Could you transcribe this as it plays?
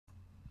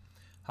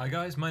Hi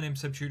guys, my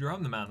name's Seb Tudor,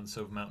 I'm the man on the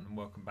Silver Mountain and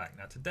welcome back.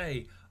 Now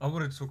today I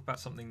wanted to talk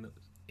about something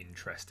that's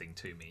interesting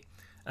to me.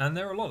 And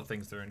there are a lot of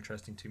things that are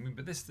interesting to me,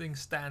 but this thing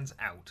stands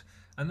out.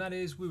 And that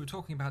is, we were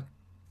talking about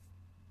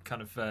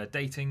kind of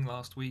dating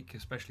last week,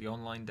 especially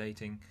online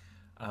dating,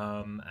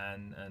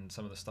 and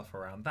some of the stuff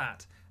around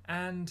that.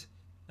 And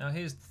now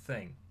here's the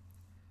thing.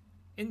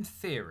 In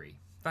theory,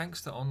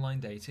 thanks to online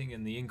dating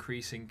and the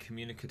increasing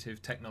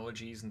communicative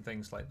technologies and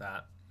things like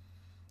that,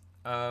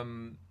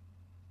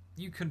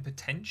 you can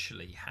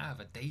potentially have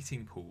a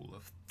dating pool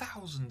of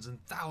thousands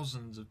and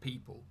thousands of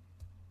people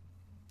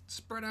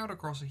spread out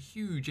across a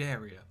huge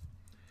area.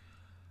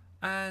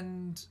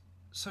 And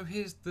so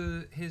here's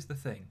the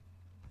thing.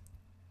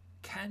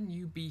 Can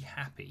you be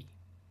happy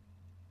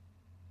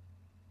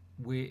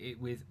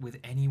with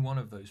any one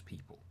of those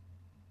people?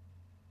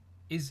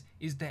 Is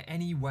there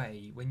any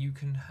way when you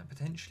can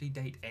potentially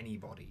date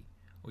anybody,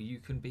 or you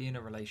can be in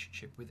a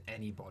relationship with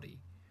anybody,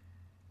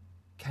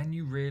 can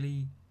you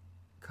really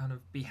kind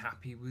of be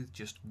happy with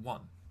just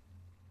one?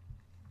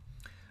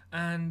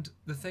 And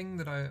the thing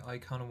that I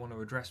kind of want to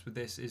address with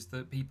this is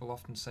that people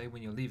often say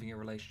when you're leaving a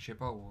relationship,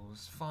 oh, well,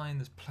 it's fine,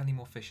 there's plenty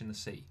more fish in the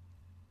sea.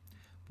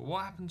 But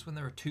what happens when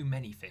there are too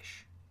many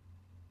fish?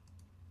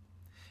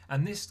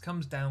 And this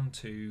comes down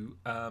to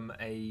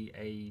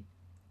a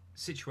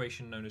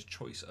situation known as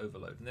choice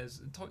overload. And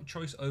there's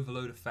choice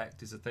overload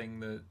effect is a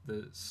thing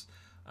that's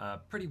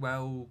pretty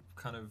well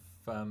kind of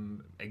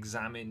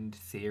examined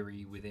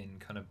theory within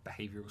kind of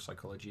behavioral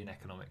psychology and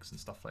economics and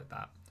stuff like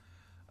that.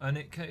 And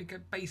it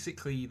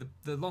basically,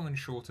 the long and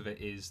short of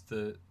it is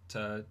that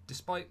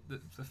despite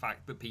the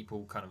fact that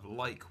people kind of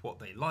like what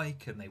they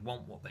like and they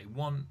want what they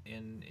want,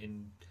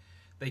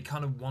 they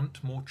kind of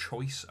want more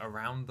choice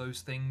around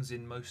those things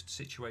in most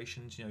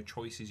situations. You know,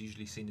 choice is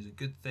usually seen as a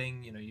good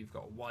thing. You know, you've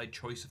got a wide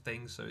choice of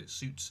things, so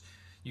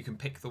you can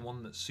pick the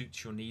one that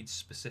suits your needs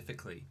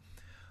specifically.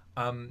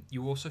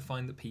 You also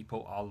find that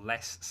people are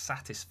less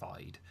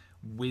satisfied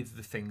with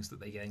the things that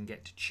they then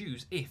get to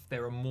choose if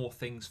there are more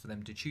things for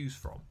them to choose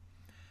from.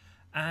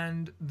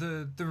 And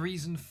the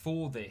reason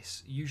for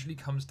this usually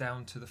comes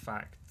down to the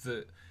fact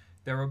that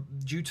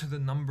due to the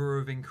number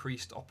of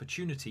increased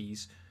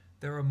opportunities,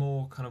 there are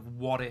more kind of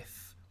what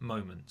if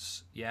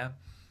moments. Yeah.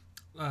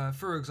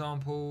 For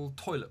example,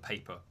 toilet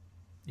paper.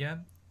 Yeah.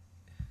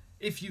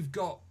 If you've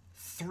got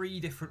 3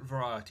 different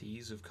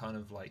varieties of kind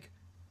of like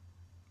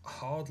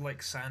hard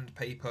like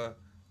sandpaper,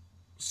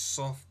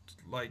 soft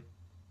like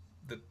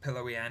the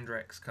pillowy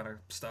Andrex kind of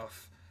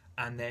stuff,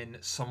 and then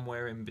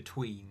somewhere in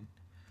between,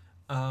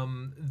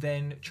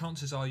 then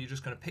chances are you're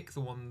just going to pick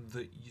the one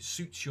that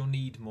suits your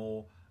need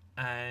more,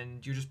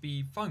 and you'll just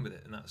be fine with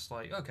it. And that's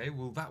like, okay,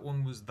 well, that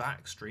one was that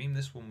extreme,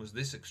 this one was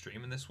this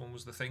extreme, and this one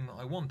was the thing that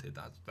I wanted.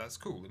 That's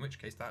cool, in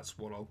which case that's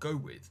what I'll go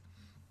with.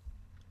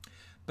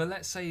 But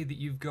let's say that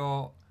you've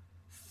got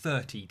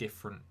 30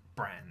 different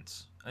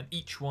brands, and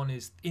each one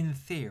is, in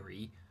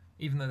theory,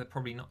 even though they're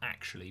probably not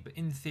actually, but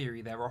in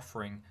theory they're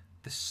offering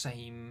the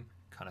same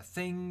kind of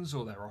things,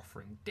 or they're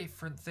offering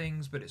different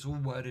things, but it's all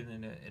worded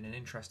in an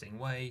interesting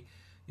way,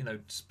 you know,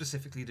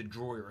 specifically to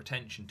draw your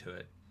attention to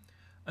it.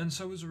 And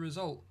so as a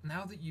result,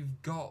 now that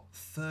you've got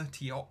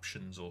 30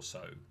 options or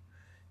so,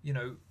 you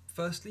know,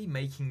 firstly,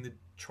 making the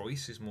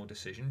choice is more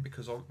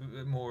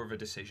more of a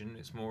decision.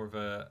 It's more of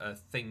a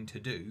thing to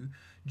do,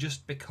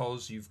 just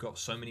because you've got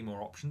so many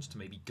more options to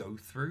maybe go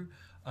through,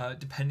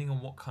 depending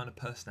on what kind of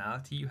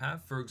personality you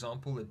have. For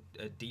example,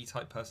 a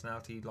D-type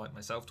personality like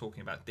myself,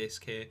 talking about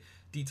disc here,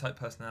 D-type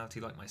personality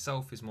like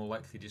myself is more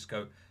likely to just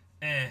go,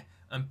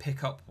 and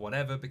pick up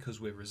whatever because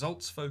we're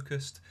results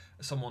focused.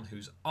 Someone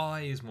whose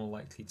I is more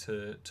likely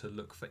to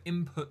look for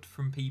input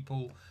from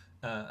people.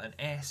 An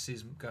S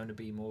is going to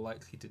be more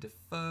likely to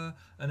defer,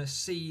 and a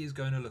C is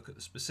going to look at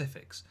the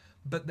specifics.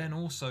 But then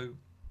also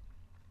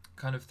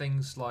kind of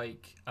things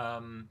like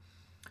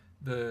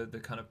the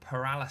kind of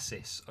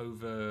paralysis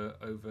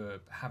over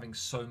having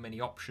so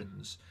many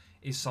options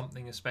is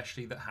something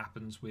especially that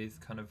happens with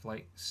kind of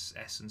like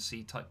S and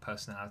C type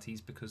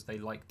personalities, because they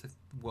like to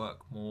work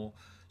more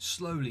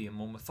slowly and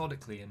more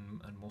methodically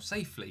and more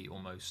safely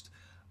almost.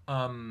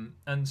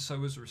 And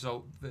so as a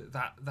result,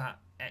 that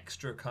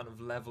extra kind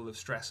of level of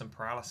stress and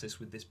paralysis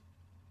with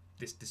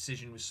this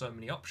decision with so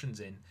many options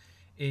in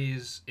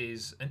is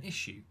an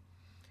issue,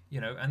 you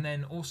know. And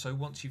then also,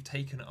 once you've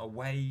taken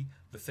away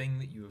the thing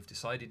that you have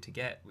decided to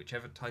get,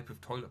 whichever type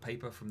of toilet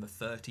paper from the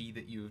 30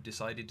 that you have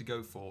decided to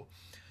go for,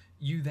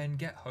 you then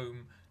get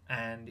home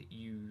and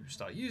you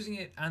start using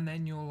it, and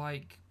then you're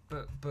like,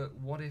 but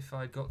what if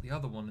I got the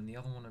other one and the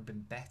other one had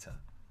been better?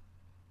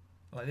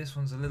 Like, this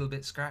one's a little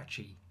bit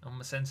scratchy on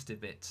my sensitive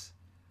bits.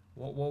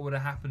 What would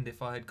have happened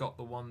if I had got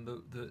the one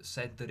that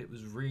said that it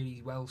was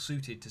really well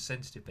suited to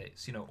sensitive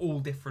bits? You know, all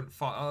the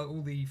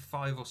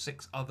 5 or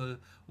 6 other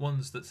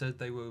ones that said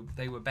they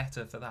were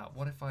better for that.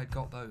 What if I had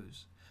got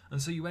those?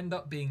 And so you end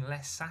up being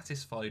less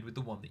satisfied with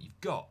the one that you've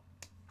got.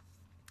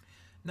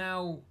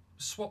 Now,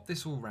 swap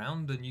this all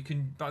round, and you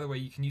can, by the way,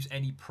 you can use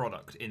any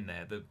product in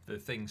there. The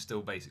thing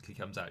still basically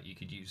comes out. You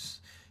could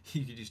use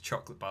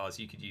chocolate bars,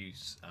 you could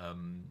use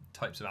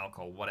types of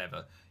alcohol,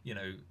 whatever. You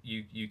know,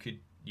 you could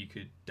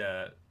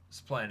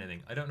supply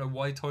anything. I don't know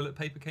why toilet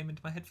paper came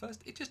into my head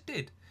first. It just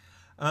did.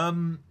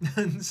 And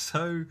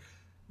so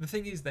the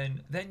thing is,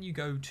 then you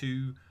go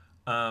to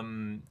a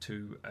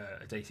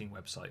dating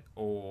website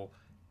or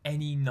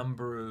any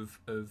number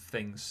of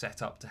things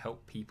set up to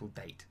help people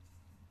date.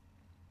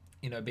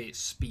 You know, be it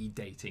speed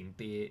dating,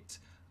 be it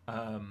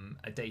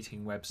a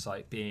dating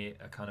website, be it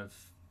a kind of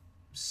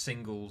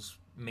singles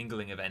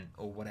mingling event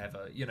or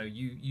whatever. You know,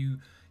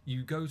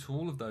 you go to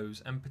all of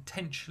those, and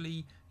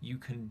potentially you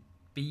can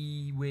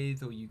be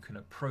with or you can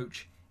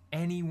approach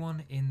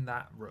anyone in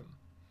that room.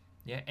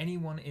 Yeah,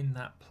 anyone in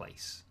that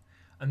place.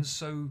 And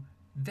so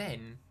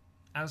then,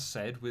 as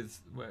said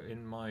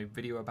in my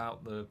video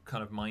about the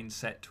kind of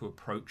mindset to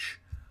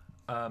approach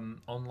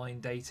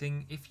online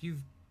dating, if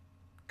you've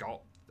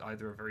got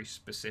either a very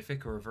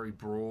specific or a very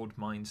broad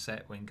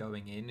mindset when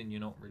going in, and you're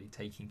not really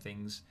taking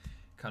things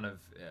kind of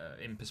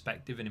in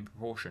perspective and in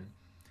proportion,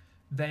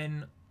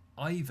 then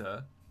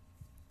either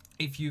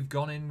if you've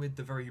gone in with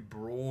the very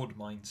broad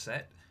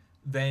mindset,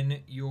 then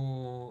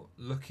you're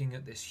looking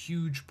at this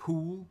huge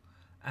pool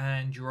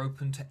and you're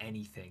open to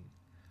anything.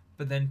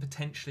 But then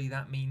potentially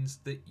that means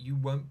that you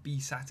won't be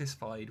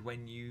satisfied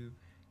when you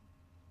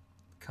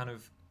kind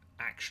of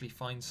actually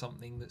find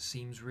something that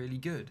seems really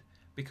good,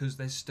 because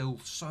there's still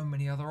so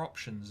many other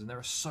options and there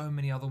are so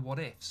many other what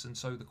ifs, and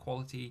so the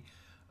quality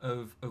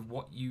of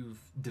what you've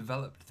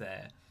developed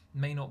there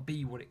may not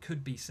be what it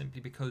could be,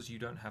 simply because you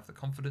don't have the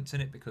confidence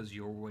in it, because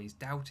you're always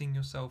doubting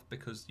yourself,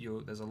 because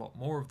there's a lot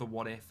more of the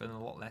what if and a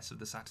lot less of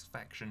the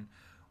satisfaction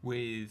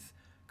with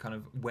kind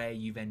of where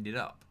you've ended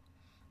up.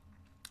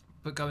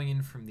 But going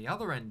in from the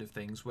other end of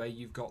things, where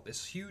you've got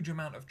this huge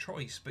amount of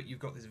choice, but you've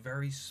got this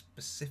very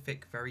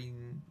specific, very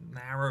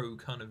narrow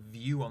kind of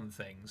view on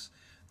things,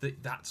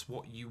 that's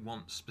what you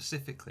want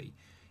specifically.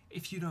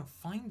 If you don't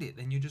find it,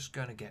 then you're just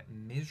going to get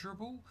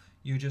miserable.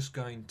 You're just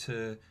going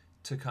to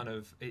kind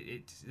of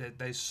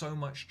there's so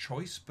much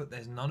choice, but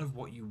there's none of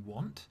what you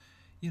want.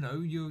 You know,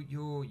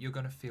 you're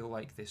going to feel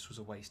like this was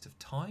a waste of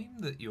time,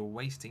 that you're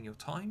wasting your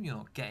time, you're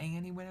not getting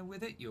anywhere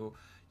with it. You're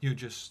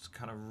just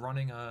kind of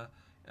running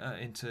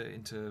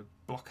into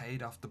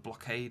blockade after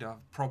blockade,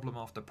 problem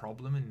after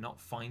problem, and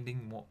not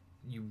finding what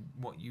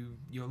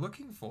you're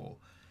looking for.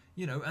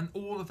 You know, and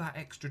all of that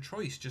extra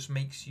choice just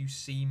makes you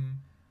seem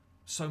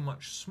so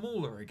much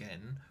smaller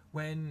again,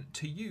 when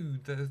to you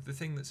the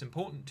thing that's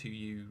important to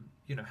you,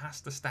 you know,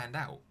 has to stand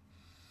out.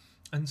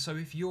 And so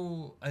if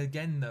you're,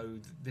 again though,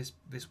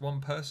 this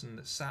one person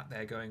that's sat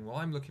there going, well,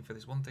 I'm looking for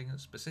this one thing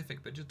that's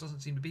specific but just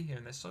doesn't seem to be here,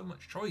 and there's so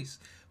much choice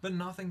but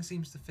nothing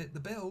seems to fit the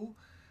bill,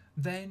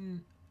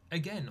 then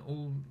again,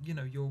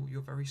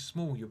 you're very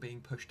small, you're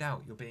being pushed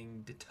out, you're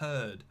being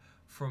deterred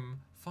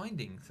from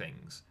finding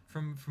things,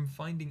 from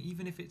finding,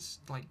 even if it's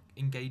like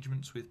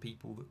engagements with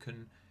people that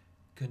can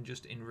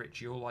just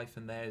enrich your life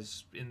and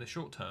theirs in the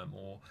short term,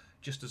 or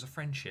just as a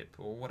friendship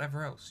or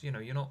whatever else. You know,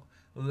 you're not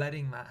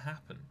letting that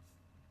happen.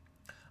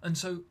 And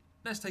so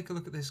let's take a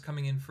look at this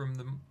coming in from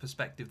the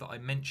perspective that I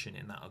mentioned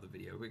in that other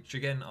video, which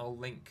again I'll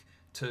link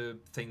to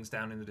things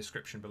down in the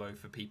description below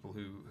for people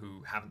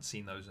who haven't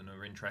seen those and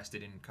are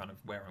interested in kind of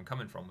where I'm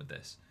coming from with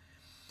this.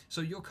 So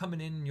you're coming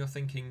in and you're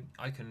thinking,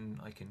 I can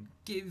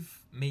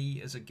give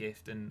me as a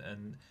gift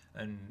and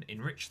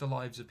enrich the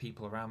lives of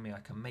people around me.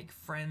 I can make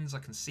friends, I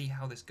can see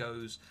how this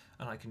goes,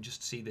 and I can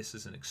just see this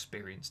as an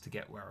experience to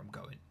get where I'm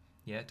going.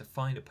 Yeah, to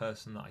find a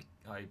person that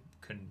I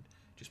can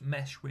just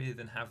mesh with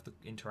and have the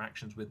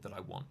interactions with that I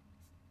want.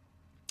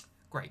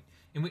 Great.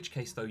 In which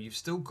case though, you've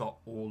still got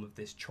all of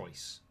this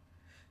choice.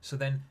 So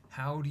then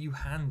how do you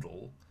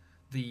handle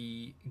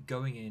the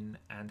going in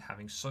and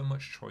having so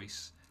much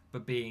choice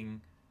but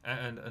being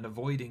and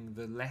avoiding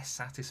the less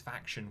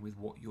satisfaction with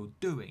what you're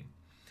doing?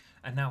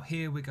 And now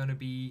here we're going to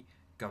be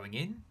going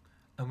in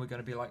and we're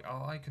going to be like,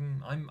 oh,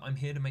 I'm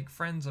here to make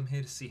friends, I'm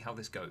here to see how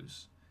this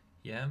goes.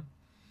 Yeah?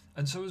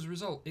 And so as a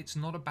result, it's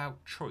not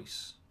about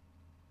choice.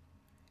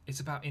 It's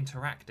about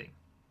interacting,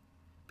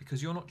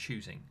 because you're not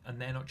choosing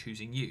and they're not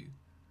choosing you.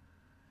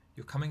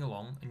 You're coming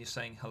along and you're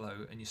saying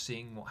hello and you're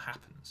seeing what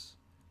happens.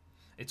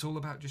 It's all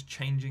about just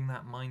changing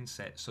that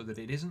mindset so that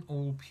it isn't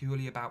all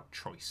purely about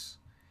choice.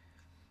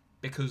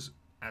 Because,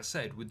 as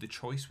said, with the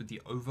choice, with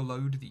the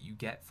overload that you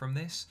get from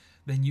this,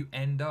 then you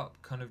end up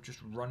kind of just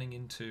running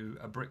into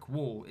a brick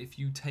wall if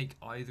you take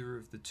either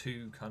of the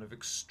two kind of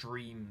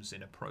extremes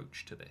in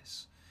approach to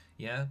this.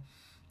 Yeah?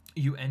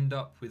 You end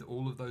up with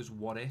all of those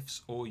what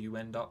ifs, or you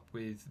end up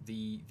with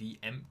the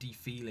empty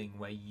feeling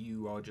where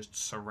you are just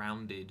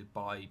surrounded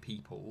by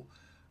people,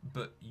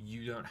 but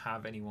you don't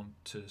have anyone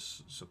to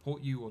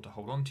support you or to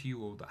hold on to you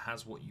or that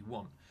has what you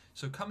want.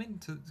 So come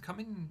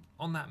in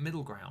on that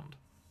middle ground,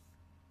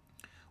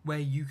 where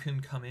you can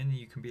come in and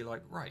you can be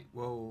like, right,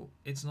 well,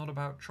 it's not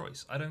about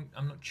choice. I'm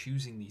not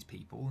choosing these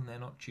people and they're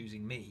not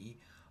choosing me.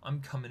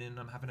 I'm coming in and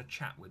I'm having a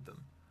chat with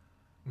them.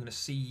 I'm going to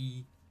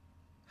see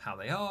how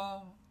they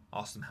are.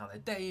 ask them how their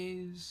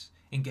day is,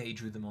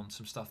 engage with them on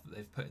some stuff that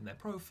they've put in their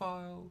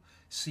profile,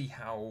 see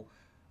how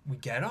we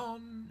get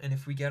on, and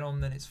if we get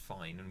on then it's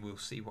fine and we'll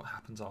see what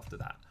happens after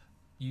that.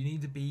 You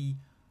need to be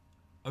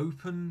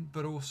open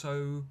but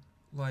also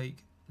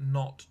like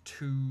not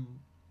too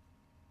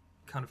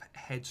kind of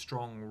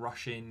headstrong,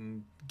 rush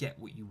in, get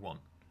what you want.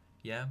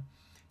 Yeah?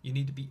 You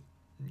need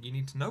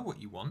to know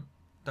what you want.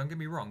 Don't get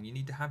me wrong, you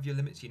need to have your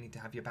limits, you need to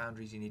have your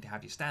boundaries, you need to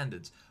have your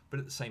standards, but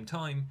at the same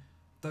time,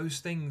 those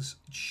things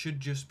should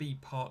just be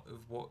part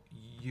of what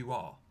you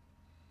are.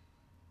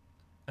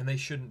 And they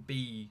shouldn't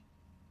be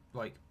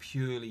like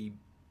purely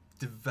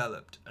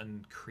developed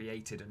and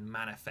created and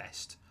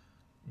manifest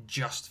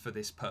just for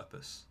this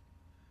purpose.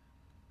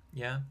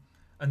 Yeah?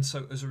 And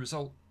so as a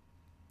result,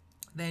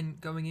 then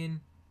going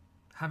in,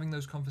 having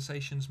those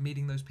conversations,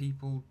 meeting those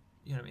people,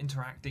 you know,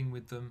 interacting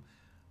with them,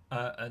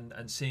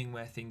 and seeing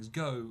where things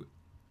go,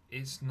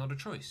 it's not a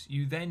choice.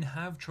 You then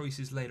have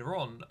choices later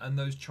on, and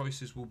those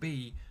choices will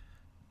be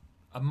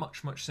a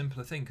much, much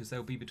simpler thing because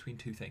they'll be between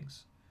two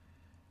things.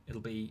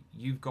 It'll be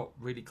you've got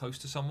really close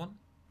to someone,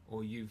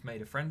 or you've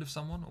made a friend of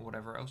someone, or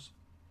whatever else.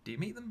 Do you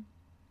meet them?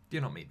 Do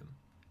you not meet them?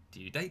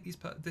 Do you date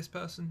this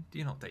person? Do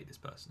you not date this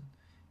person?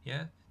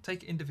 Yeah?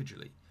 Take it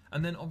individually.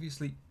 And then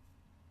obviously,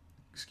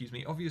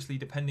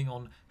 depending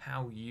on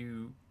how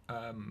you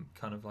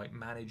kind of like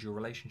manage your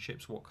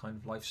relationships, what kind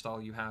of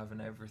lifestyle you have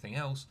and everything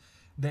else,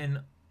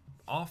 then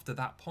after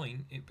that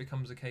point it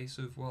becomes a case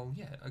of, well,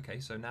 yeah, okay,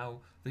 so now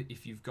that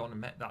if you've gone and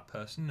met that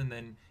person and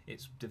then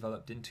it's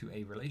developed into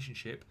a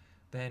relationship,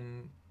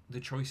 then the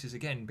choices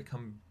again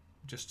become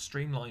just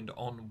streamlined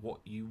on what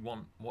you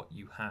want, what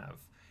you have,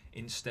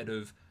 instead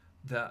of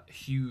that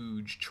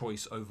huge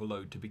choice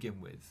overload to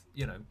begin with.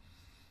 You know,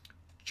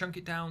 chunk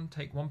it down,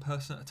 take one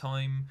person at a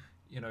time,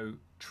 you know,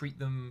 treat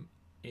them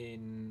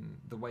in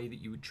the way that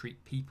you would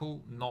treat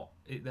people.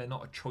 They're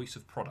not a choice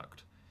of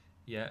product.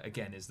 Yeah,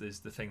 again, is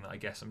the thing that I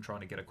guess I'm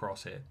trying to get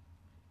across here.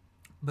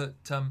 But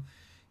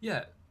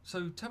yeah,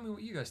 so tell me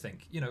what you guys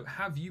think. You know,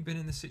 have you been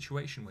in this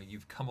situation where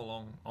you've come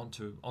along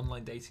onto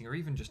online dating, or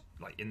even just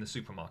like in the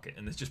supermarket,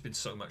 and there's just been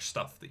so much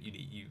stuff that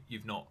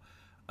you've not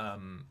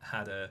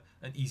had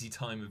an easy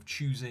time of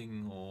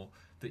choosing, or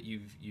that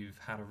you've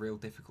had a real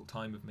difficult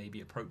time of maybe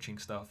approaching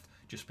stuff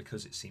just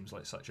because it seems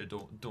like such a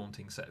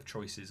daunting set of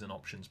choices and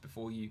options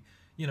before you?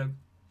 You know,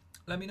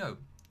 let me know.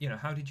 You know,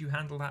 how did you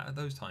handle that at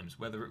those times?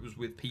 Whether it was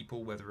with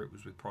people, whether it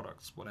was with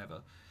products,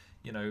 whatever.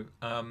 You know,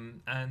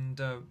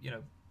 you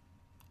know,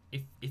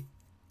 if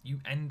you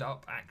end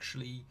up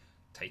actually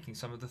taking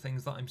some of the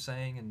things that I'm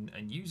saying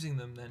and using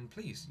them, then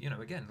please, you know,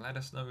 again, let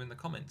us know in the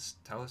comments.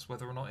 Tell us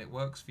whether or not it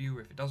works for you,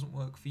 or if it doesn't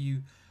work for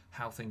you,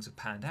 how things have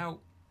panned out.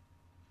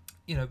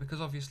 You know,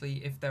 because obviously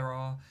if there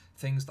are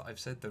things that I've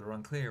said that are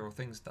unclear, or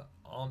things that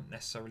aren't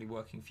necessarily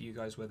working for you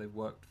guys where they've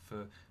worked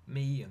for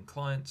me and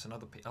clients and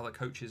other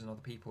coaches and other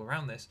people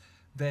around this,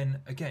 then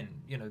again,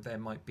 you know, there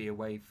might be a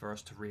way for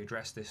us to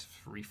readdress this,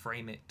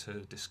 reframe it,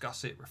 to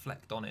discuss it,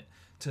 reflect on it,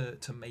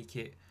 to make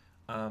it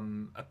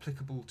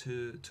applicable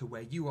to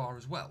where you are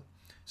as well.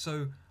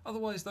 So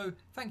otherwise though,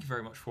 thank you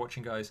very much for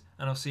watching, guys,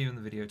 and I'll see you in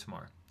the video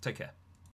tomorrow. Take care.